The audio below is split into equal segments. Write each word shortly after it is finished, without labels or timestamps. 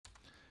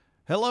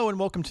Hello and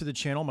welcome to the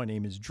channel. My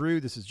name is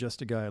Drew. This is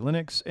Just a Guy at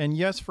Linux. And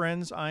yes,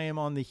 friends, I am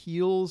on the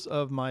heels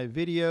of my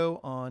video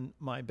on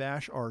my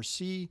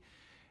bashrc.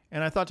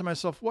 And I thought to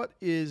myself, what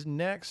is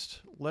next?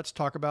 Let's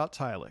talk about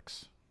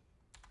Tilix.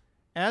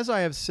 As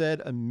I have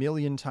said a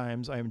million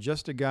times, I am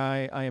just a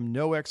guy. I am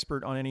no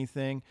expert on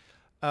anything.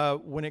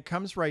 When it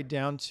comes right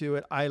down to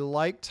it, I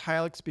like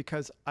Tilix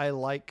because I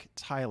like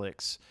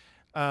Tilix.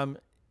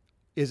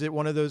 Is it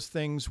one of those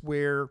things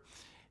where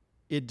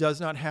it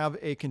does not have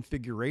a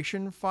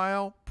configuration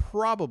file?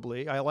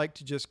 Probably. I like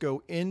to just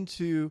go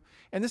into,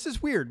 and this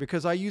is weird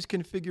because I use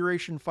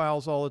configuration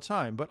files all the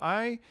time, but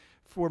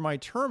for my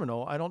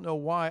terminal, I don't know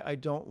why I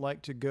don't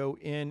like to go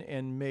in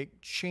and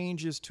make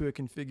changes to a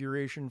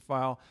configuration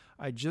file.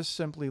 I just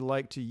simply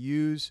like to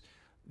use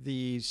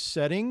the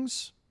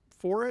settings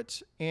for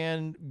it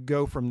and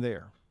go from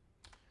there.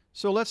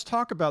 So let's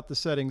talk about the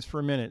settings for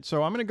a minute.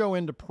 So I'm going to go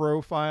into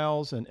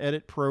profiles and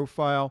edit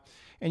profile,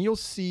 and you'll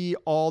see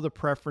all the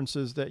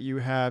preferences that you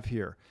have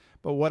here.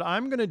 But what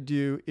I'm going to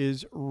do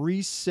is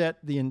reset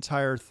the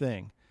entire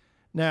thing.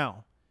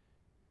 Now,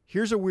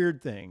 here's a weird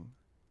thing.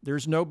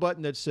 There's no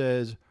button that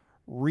says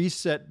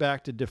reset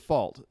back to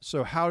default.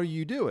 So how do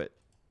you do it?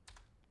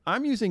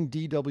 I'm using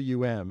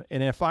DWM,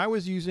 and if I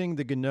was using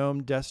the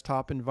GNOME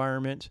desktop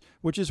environment,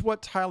 which is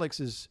what Tilix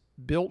is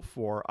built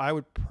for, I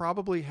would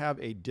probably have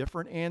a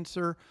different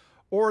answer,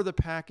 or the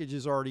package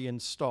is already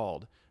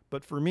installed.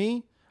 But for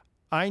me,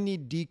 I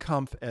need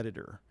dconf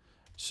editor.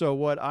 So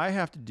what I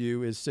have to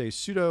do is say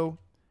sudo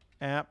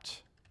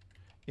apt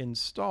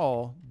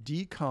install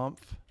dconf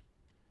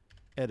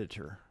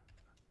editor.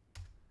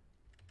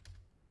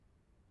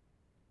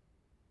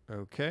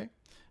 Okay.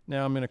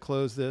 Now I'm going to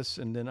close this,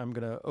 and then I'm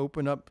going to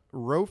open up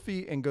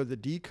Rofi and go to the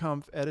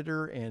dconf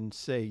editor and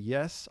say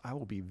yes. I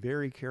will be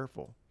very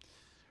careful.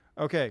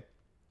 Okay.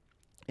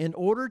 In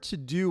order to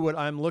do what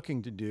I'm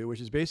looking to do,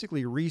 which is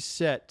basically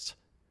reset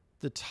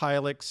the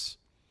Tilix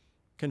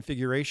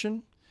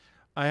configuration,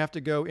 I have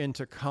to go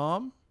into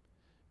com,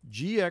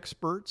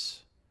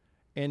 gexperts,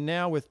 and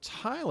now with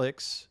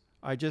Tilix,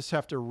 I just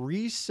have to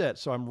reset.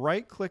 So I'm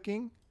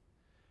right-clicking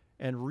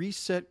and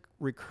reset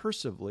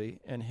recursively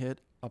and hit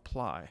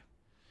apply.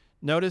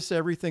 Notice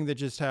everything that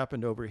just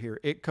happened over here.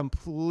 It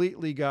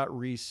completely got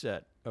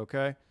reset,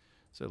 okay?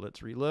 So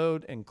let's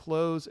reload and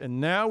close, and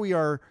now we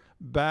are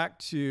back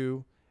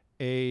to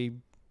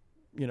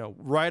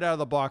right out of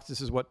the box, this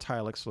is what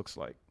Tilix looks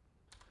like.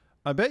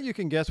 I bet you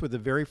can guess what the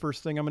very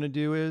first thing I'm going to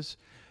do is.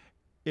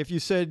 If you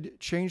said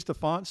change the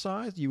font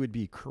size, you would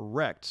be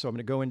correct. So I'm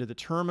going to go into the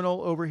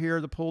terminal over here,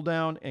 the pull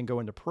down, and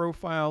go into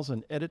profiles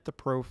and edit the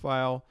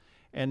profile.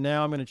 And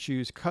now I'm going to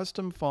choose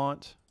custom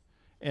font.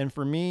 And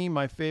for me,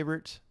 my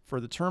favorite for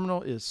the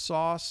terminal is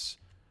sauce.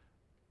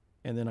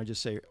 And then I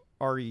just say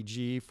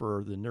REG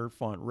for the nerd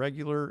font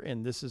regular.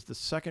 And this is the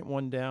second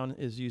one down,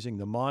 is using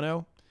the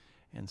mono.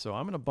 And so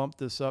I'm going to bump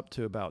this up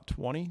to about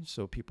 20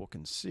 so people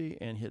can see,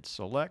 and hit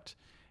select.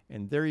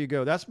 And there you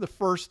go. That's the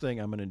first thing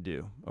I'm going to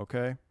do,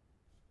 okay?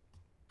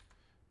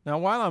 Now,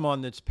 while I'm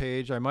on this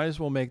page, I might as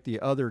well make the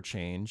other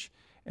change,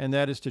 and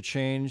that is to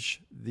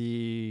change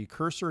the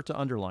cursor to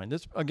underline.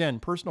 This, again,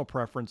 personal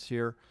preference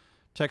here.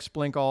 Text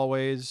blink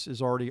always is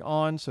already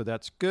on, so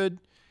that's good.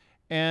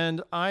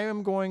 And I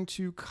am going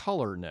to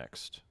color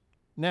next.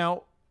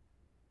 Now,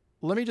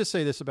 let me just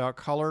say this about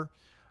color.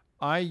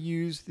 I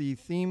use the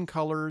theme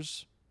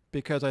colors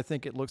because I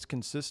think it looks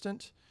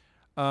consistent.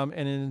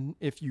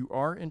 If you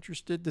are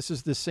interested, this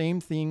is the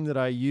same theme that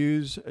I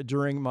use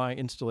during my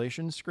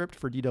installation script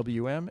for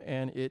DWM,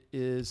 and it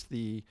is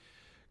the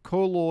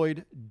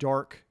colloid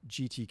dark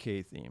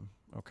GTK theme,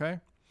 okay?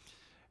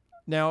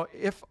 Now,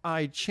 if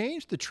I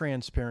change the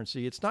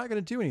transparency, it's not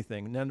going to do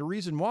anything. Now, the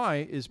reason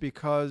why is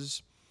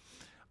because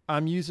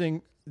I'm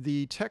using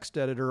the text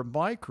editor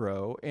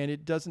micro, and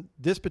it doesn't,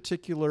 this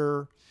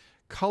particular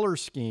color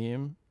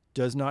scheme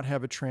does not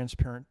have a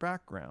transparent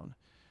background.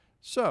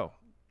 So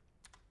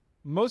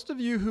most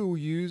of you who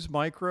use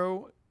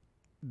micro,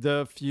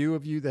 the few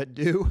of you that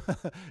do,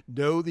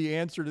 know the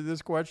answer to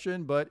this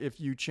question. But if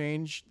you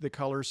change the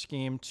color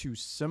scheme to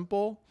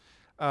simple,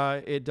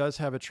 it does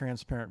have a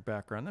transparent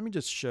background. Let me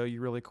just show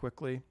you really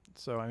quickly.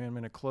 So I'm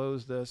going to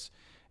close this,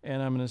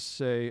 and I'm going to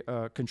say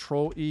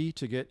Control E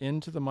to get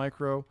into the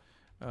micro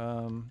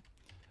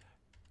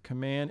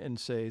command and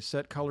say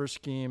set color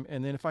scheme.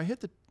 And then if I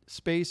hit the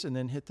space and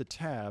then hit the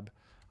tab,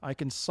 I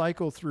can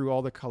cycle through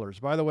all the colors.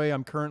 By the way,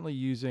 I'm currently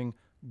using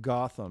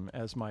Gotham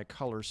as my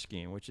color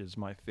scheme, which is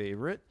my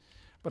favorite.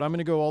 But I'm going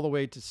to go all the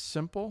way to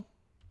simple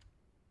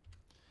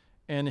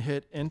and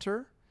hit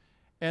enter.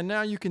 And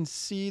now you can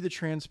see the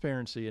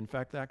transparency. In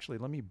fact, actually,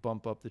 let me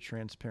bump up the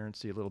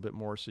transparency a little bit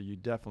more so you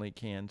definitely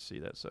can see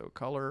that. So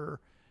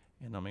color,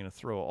 and I'm going to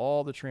throw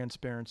all the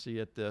transparency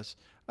at this.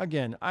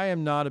 Again, I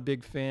am not a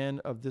big fan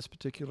of this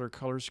particular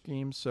color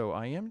scheme, so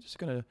I am just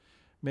going to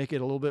make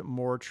it a little bit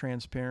more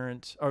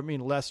transparent, or I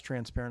mean less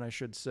transparent, I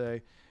should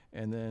say.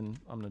 And then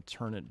I'm going to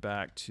turn it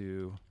back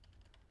to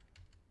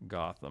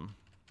Gotham.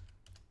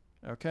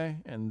 Okay,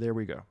 and there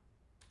we go.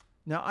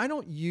 Now, I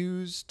don't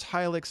use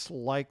Tilix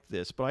like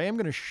this, but I am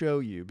going to show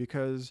you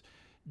because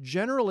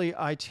generally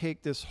I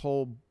take this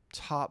whole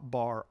top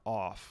bar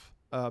off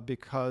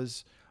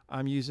because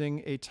I'm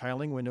using a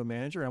tiling window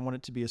manager. I want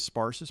it to be as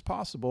sparse as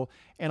possible.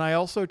 And I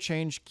also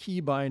change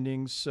key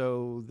bindings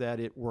so that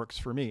it works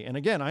for me. And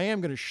again, I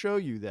am going to show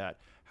you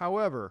that.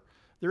 However,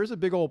 there is a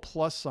big old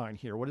plus sign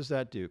here. What does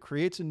that do?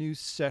 Creates a new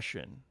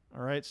session.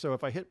 All right, so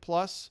if I hit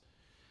plus,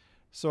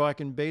 so I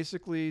can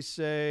basically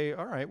say,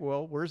 all right,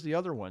 well, where's the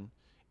other one?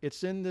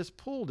 It's in this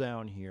pull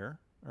down here,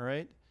 all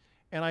right?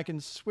 And I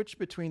can switch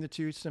between the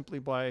two simply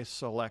by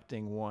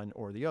selecting one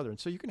or the other. And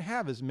so you can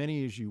have as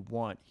many as you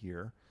want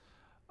here.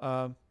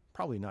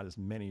 Probably not as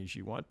many as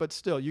you want, but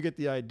still, you get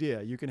the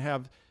idea. You can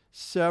have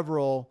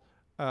several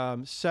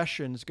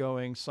sessions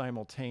going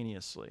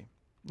simultaneously.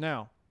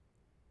 Now,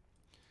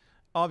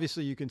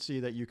 obviously, you can see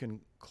that you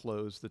can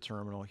close the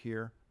terminal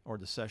here, or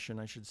the session,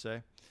 I should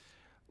say.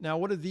 Now,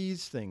 what do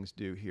these things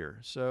do here?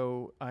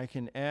 So I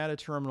can add a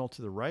terminal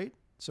to the right,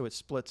 so it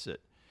splits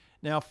it.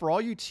 Now, for all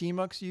you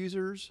Tmux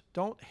users,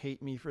 don't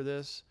hate me for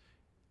this.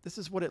 This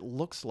is what it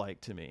looks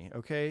like to me,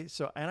 okay?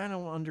 So, and I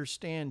don't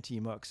understand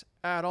Tmux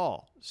at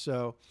all.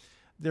 So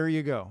there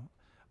you go.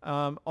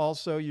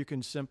 Also, you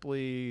can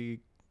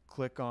simply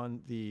click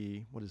on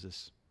the, what is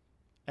this?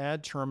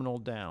 Add terminal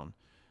down.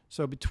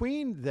 So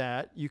between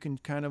that, you can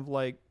kind of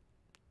like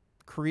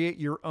create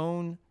your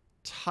own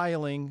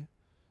tiling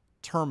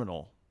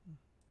terminal.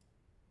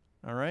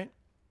 All right?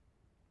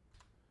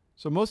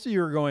 So most of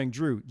you are going,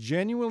 Drew,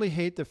 genuinely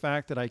hate the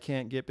fact that I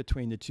can't get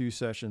between the two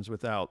sessions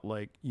without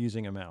like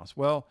using a mouse.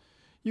 Well,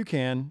 you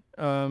can.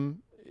 You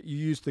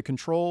use the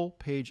control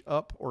page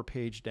up or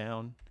page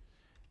down,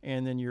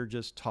 and then you're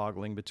just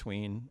toggling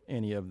between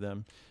any of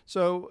them.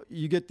 So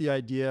you get the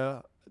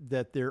idea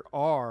that there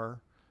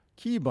are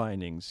key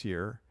bindings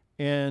here.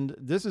 And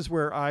this is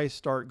where I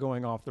start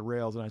going off the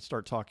rails and I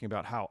start talking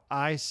about how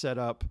I set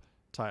up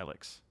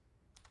Tilix.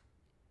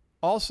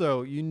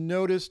 Also, you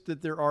notice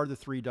that there are the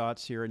three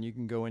dots here, and you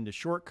can go into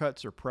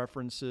shortcuts or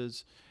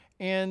preferences,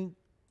 and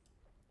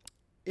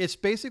it's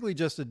basically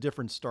just a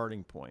different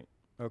starting point,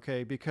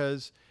 okay?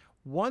 Because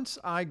once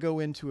I go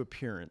into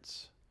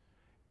appearance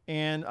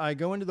and I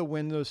go into the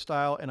window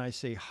style and I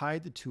say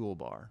hide the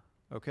toolbar,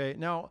 okay?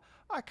 Now,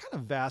 I kind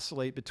of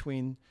vacillate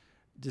between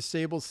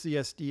disable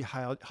CSD,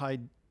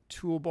 hide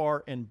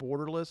toolbar, and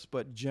borderless,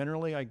 but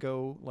generally I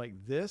go like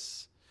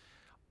this.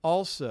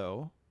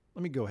 Also,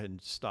 let me go ahead and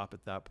stop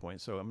at that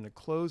point. So I'm going to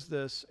close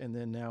this, and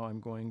then now I'm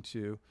going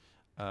to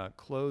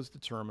close the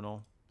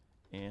terminal,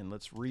 and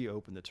let's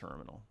reopen the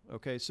terminal.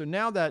 Okay, so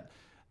now that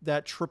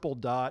triple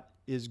dot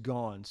is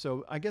gone.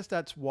 So I guess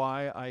that's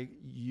why I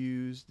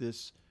use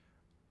this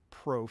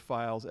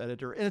profiles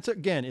editor. And it's,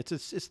 again, it's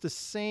the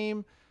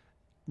same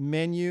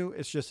menu.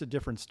 It's just a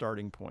different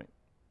starting point.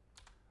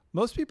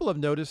 Most people have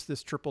noticed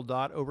this triple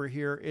dot over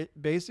here. It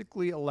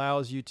basically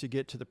allows you to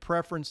get to the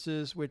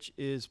preferences, which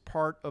is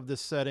part of the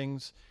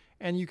settings,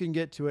 and you can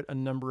get to it a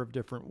number of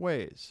different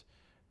ways.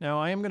 Now,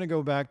 I am going to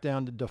go back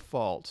down to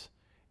default,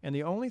 and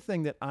the only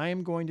thing that I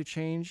am going to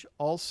change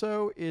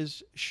also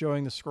is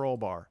showing the scroll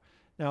bar.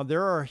 Now,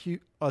 there are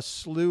a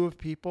slew of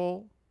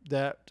people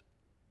that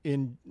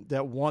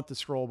want the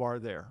scroll bar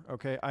there,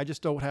 okay? I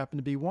just don't happen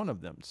to be one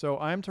of them, so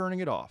I'm turning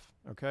it off,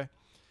 okay?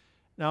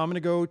 Now, I'm going to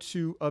go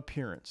to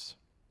appearance.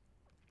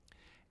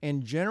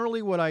 And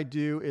generally what I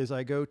do is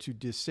I go to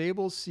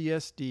disable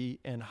CSD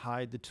and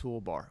hide the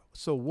toolbar.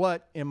 So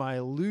what am I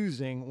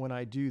losing when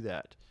I do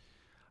that?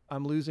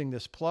 I'm losing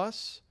this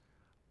plus.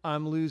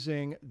 I'm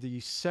losing the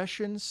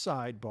session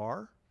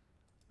sidebar,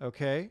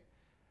 okay?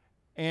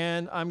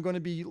 And I'm going to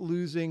be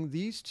losing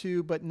these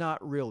two, but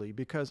not really,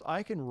 because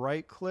I can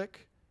right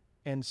click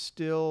and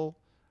still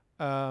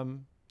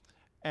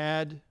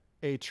add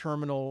a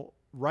terminal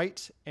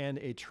right and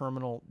a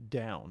terminal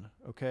down,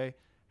 okay?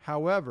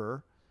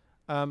 However,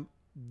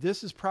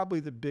 this is probably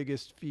the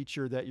biggest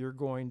feature that you're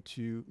going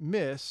to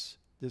miss,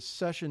 this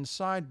session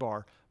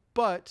sidebar,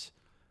 but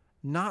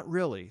not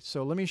really.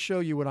 So let me show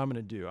you what I'm going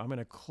to do. I'm going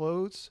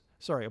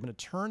to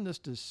turn this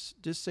to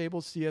disable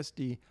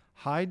CSD,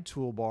 hide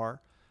toolbar.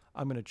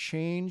 I'm going to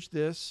change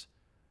this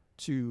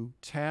to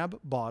tab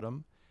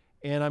bottom,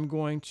 and I'm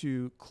going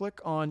to click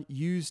on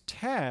use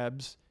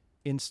tabs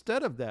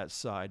instead of that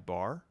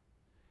sidebar.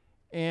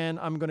 And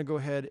I'm going to go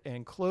ahead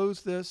and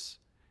close this.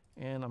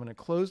 And I'm going to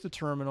close the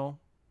terminal,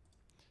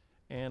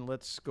 and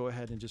let's go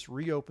ahead and just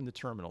reopen the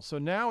terminal. So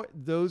now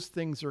those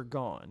things are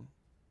gone,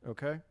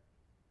 okay?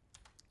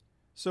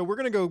 So we're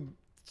going to go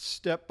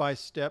step by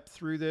step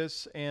through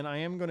this, and I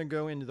am going to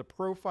go into the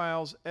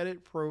profiles,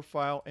 edit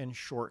profile, and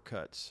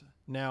shortcuts.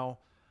 Now,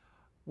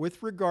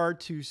 with regard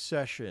to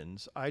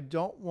sessions, I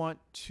don't want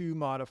two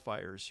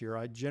modifiers here.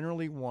 I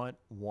generally want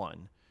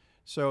one.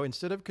 So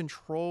instead of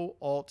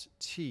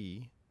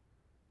Control-Alt-T,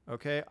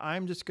 okay,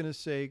 I'm just going to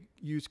say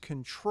use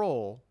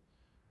control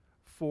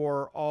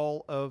for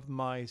all of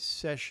my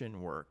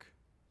session work.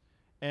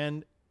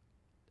 And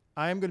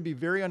I'm going to be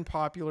very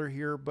unpopular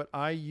here, but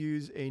I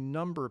use a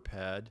number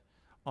pad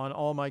on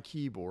all my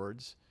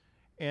keyboards.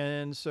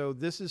 And so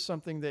this is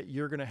something that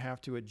you're going to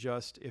have to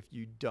adjust if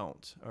you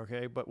don't,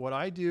 okay? But what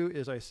I do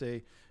is I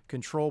say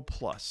control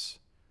plus,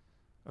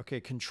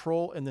 okay?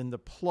 Control and then the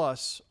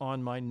plus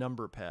on my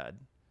number pad,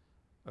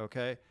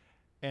 okay?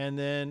 And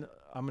then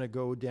I'm going to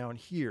go down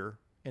here,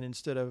 and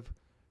instead of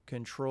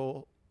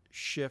control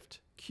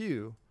shift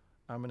Q,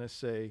 I'm going to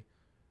say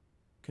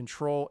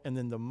control and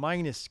then the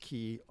minus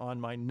key on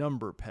my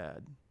number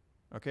pad,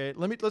 okay?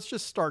 Let's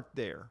just start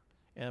there.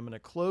 And I'm going to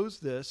close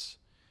this,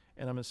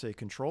 and I'm going to say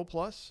control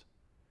plus.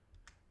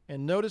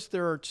 And notice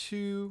there are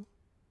two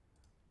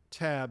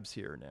tabs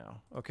here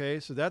now. Okay,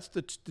 so that's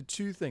the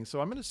two things.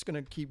 So I'm just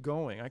going to keep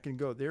going. I can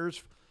go.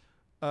 There's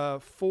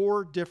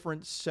 4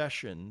 different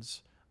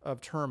sessions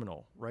of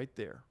terminal right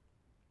there.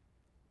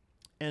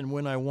 And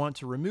when I want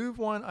to remove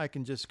one, I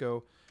can just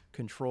go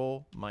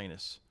control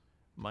minus,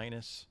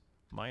 minus,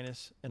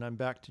 minus, and I'm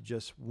back to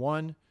just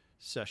one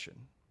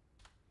session.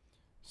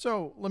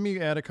 So let me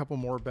add a couple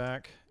more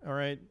back. All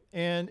right.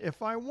 And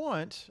if I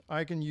want,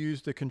 I can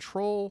use the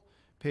control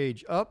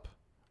page up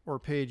or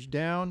page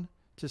down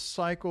to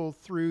cycle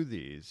through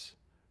these.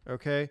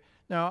 Okay.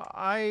 Now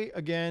I,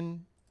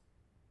 again,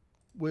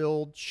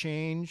 will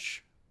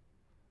change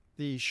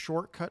the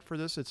shortcut for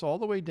this. It's all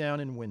the way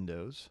down in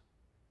window,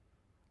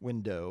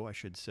 I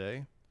should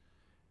say,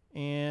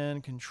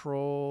 and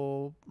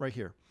control right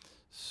here,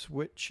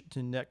 switch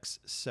to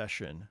next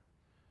session.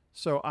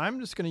 So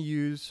I'm just going to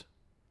use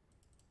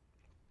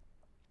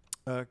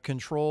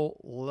control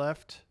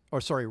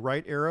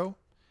right arrow,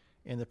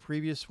 and the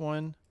previous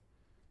one,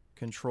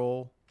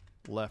 control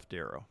left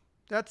arrow.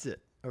 That's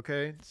it.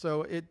 Okay.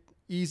 So it's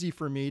easy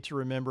for me to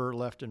remember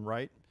left and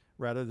right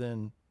rather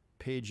than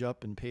page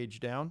up and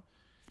page down,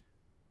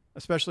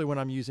 especially when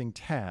I'm using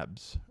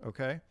tabs.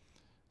 Okay.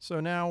 So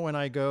now when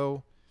I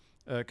go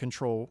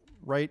control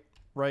right,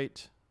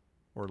 right,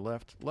 or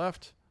left,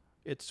 left,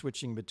 it's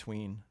switching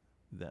between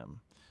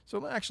them.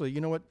 So actually, you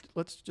know what?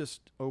 Let's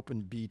just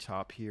open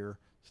btop here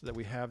so that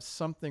we have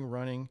something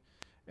running.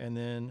 And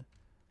then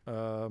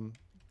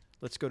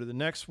let's go to the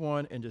next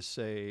one and just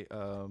say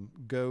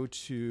go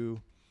to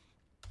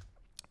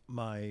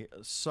my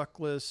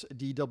suckless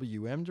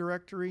DWM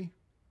directory.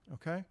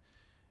 Okay.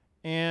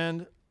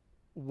 And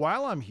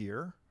while I'm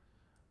here,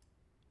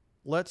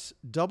 let's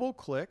double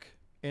click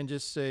and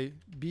just say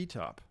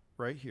btop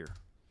right here.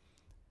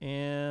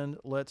 And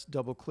let's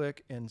double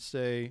click and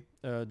say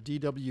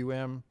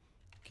DWM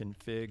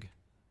config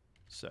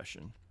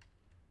session.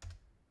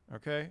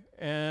 Okay,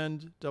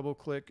 and double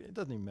click. It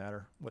doesn't even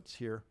matter what's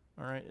here.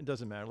 All right, it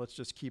doesn't matter. Let's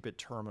just keep it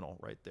terminal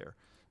right there.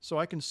 So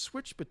I can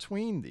switch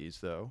between these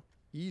though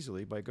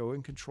easily by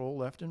going control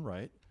left and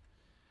right.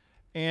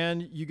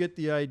 And you get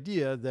the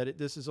idea that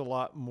this is a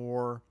lot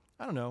more,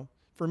 I don't know,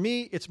 for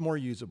me, it's more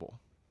usable.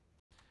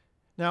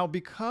 Now,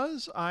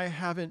 because I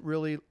haven't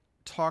really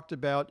talked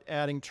about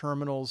adding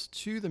terminals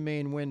to the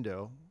main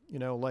window, you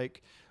know,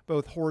 like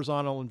both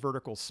horizontal and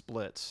vertical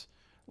splits,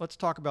 let's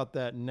talk about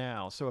that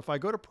now. So if I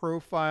go to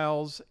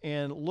Profiles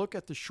and look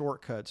at the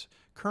shortcuts,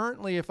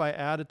 currently if I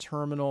add a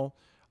terminal,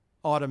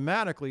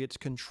 automatically it's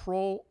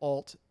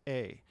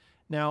Control-Alt-A.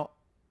 Now,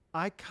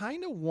 I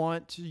kind of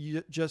want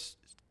to just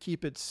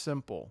keep it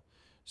simple.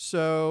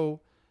 So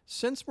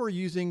since we're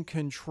using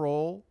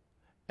Control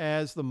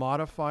as the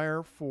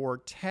modifier for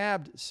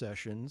tabbed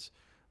sessions,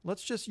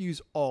 let's just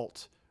use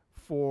Alt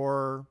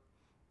for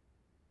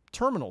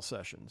terminal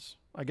sessions.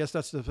 I guess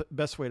that's the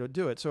best way to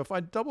do it. So if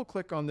I double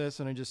click on this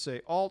and I just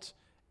say Alt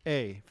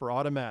A for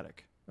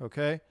automatic,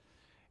 okay?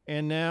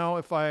 And now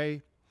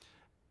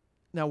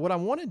what I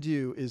want to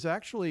do is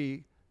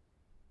actually,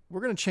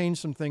 we're going to change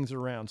some things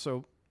around.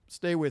 So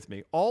stay with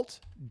me. Alt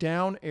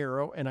down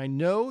arrow, and I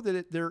know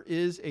that there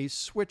is a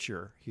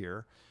switcher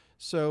here.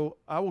 So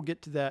I will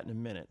get to that in a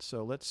minute.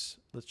 So let's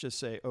just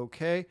say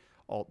okay,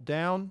 Alt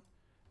down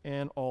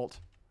and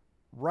Alt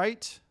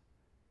right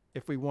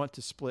if we want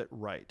to split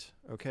right.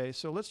 Okay,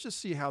 so let's just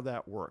see how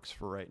that works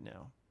for right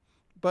now.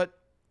 But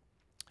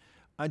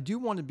I do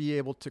want to be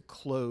able to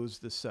close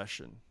the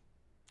session.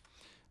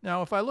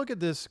 Now, if I look at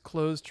this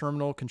close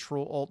terminal,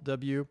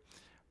 Control-Alt-W,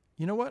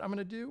 you know what I'm going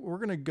to do? We're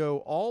going to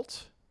go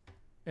Alt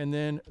and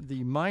then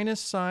the minus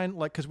sign,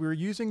 like, because we were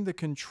using the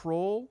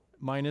Control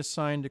minus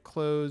sign to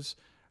close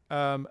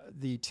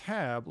the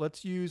tab.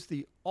 Let's use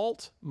the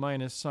Alt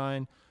minus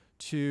sign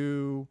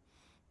to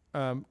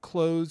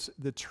close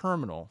the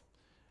terminal.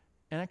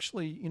 And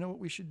actually, you know what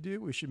we should do?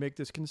 We should make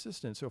this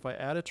consistent. So if I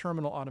add a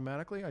terminal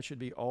automatically, I should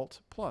be Alt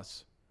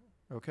plus.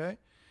 Okay?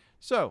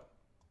 So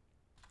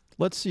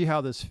let's see how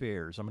this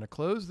fares. I'm going to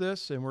close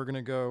this, and we're going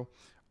to go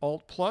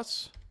Alt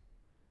plus,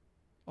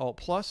 Alt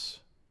plus,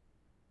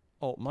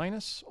 Alt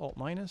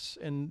minus,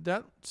 and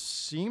that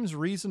seems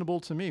reasonable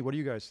to me. What do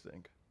you guys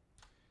think?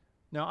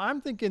 Now,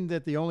 I'm thinking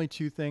that the only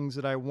two things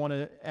that I want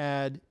to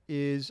add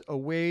is a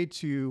way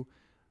to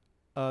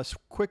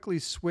quickly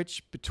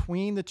switch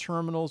between the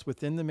terminals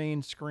within the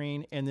main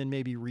screen and then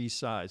maybe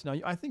resize. Now,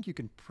 I think you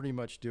can pretty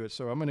much do it.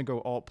 So I'm going to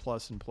go Alt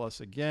plus and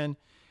plus again.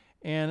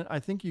 And I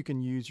think you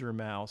can use your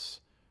mouse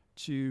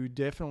to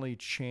definitely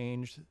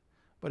change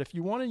But if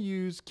you want to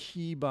use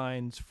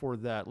keybinds for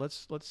that,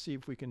 let's see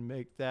if we can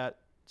make that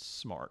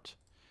smart.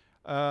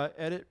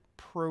 Edit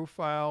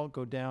profile,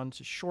 go down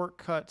to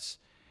shortcuts,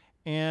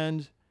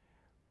 and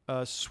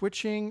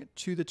switching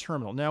to the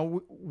terminal.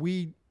 Now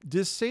we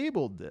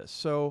disabled this,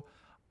 so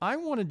I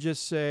want to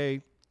just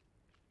say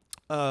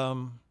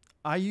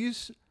I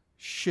use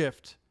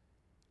Shift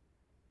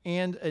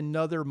and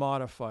another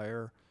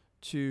modifier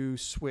to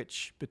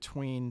switch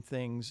between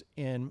things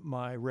in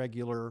my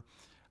regular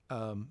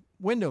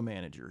window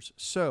managers.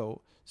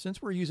 So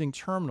since we're using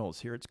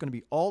terminals here, it's going to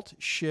be Alt,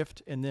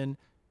 Shift, and then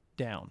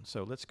down.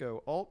 So let's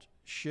go Alt,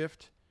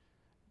 Shift,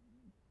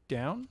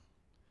 down.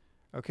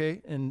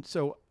 Okay, and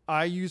so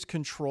I use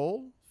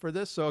Control for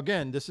this. So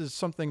again, this is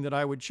something that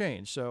I would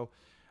change. So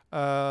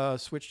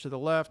switch to the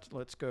left.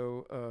 Let's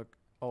go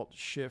Alt,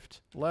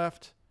 Shift,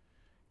 left.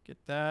 Get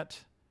that.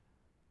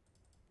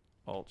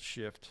 Alt,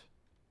 Shift,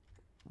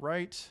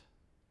 right.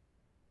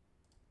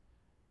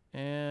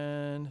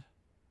 And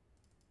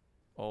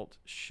Alt,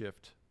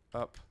 Shift,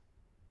 up.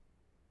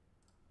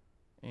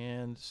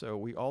 And so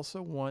we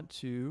also want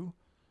to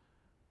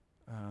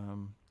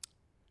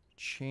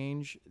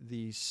change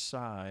the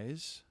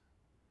size.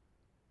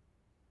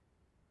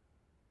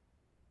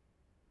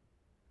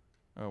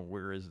 Oh,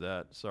 where is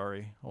that?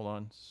 Sorry, hold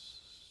on.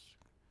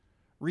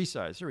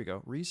 Resize, here we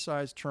go.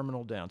 Resize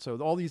terminal down. So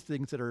all these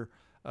things that are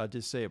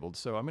disabled.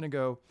 So I'm going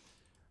to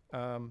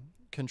go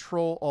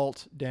Control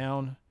Alt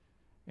down,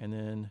 and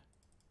then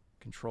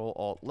Control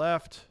Alt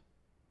left,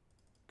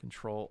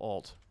 Control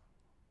Alt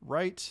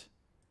right,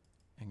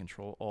 and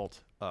Control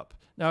Alt up.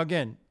 Now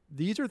again,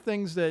 these are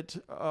things that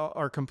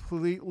are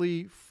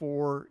completely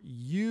for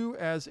you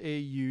as a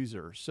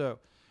user. So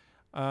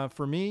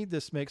for me,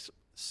 this makes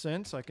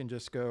sense. I can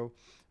just go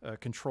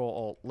Control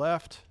Alt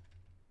left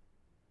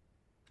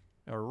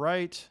or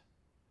right,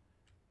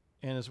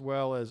 and as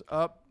well as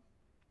up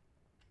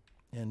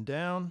and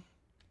down.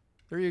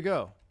 There you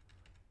go.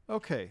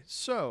 Okay,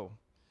 so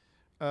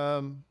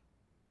and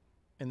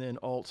then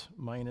Alt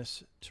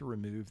minus to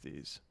remove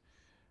these.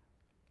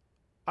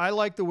 I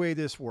like the way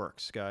this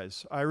works,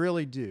 guys. I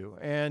really do.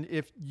 And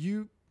if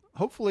you,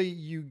 hopefully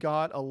you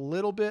got a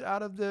little bit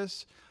out of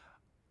this.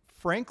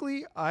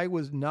 Frankly, I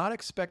was not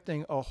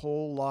expecting a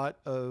whole lot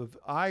of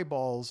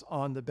eyeballs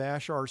on the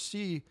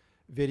bashrc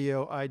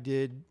video I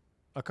did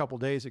a couple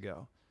days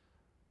ago.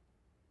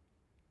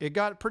 It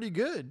got pretty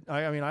good.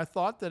 I mean, I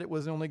thought that it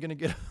was only going to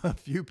get a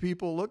few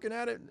people looking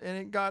at it, and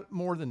it got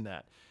more than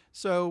that.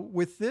 So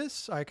with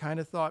this, I kind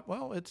of thought,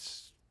 well,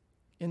 it's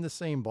in the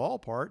same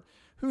ballpark.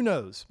 Who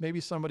knows? Maybe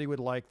somebody would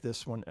like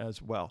this one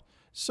as well.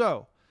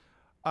 So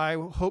I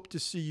hope to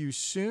see you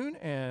soon,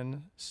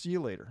 and see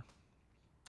you later.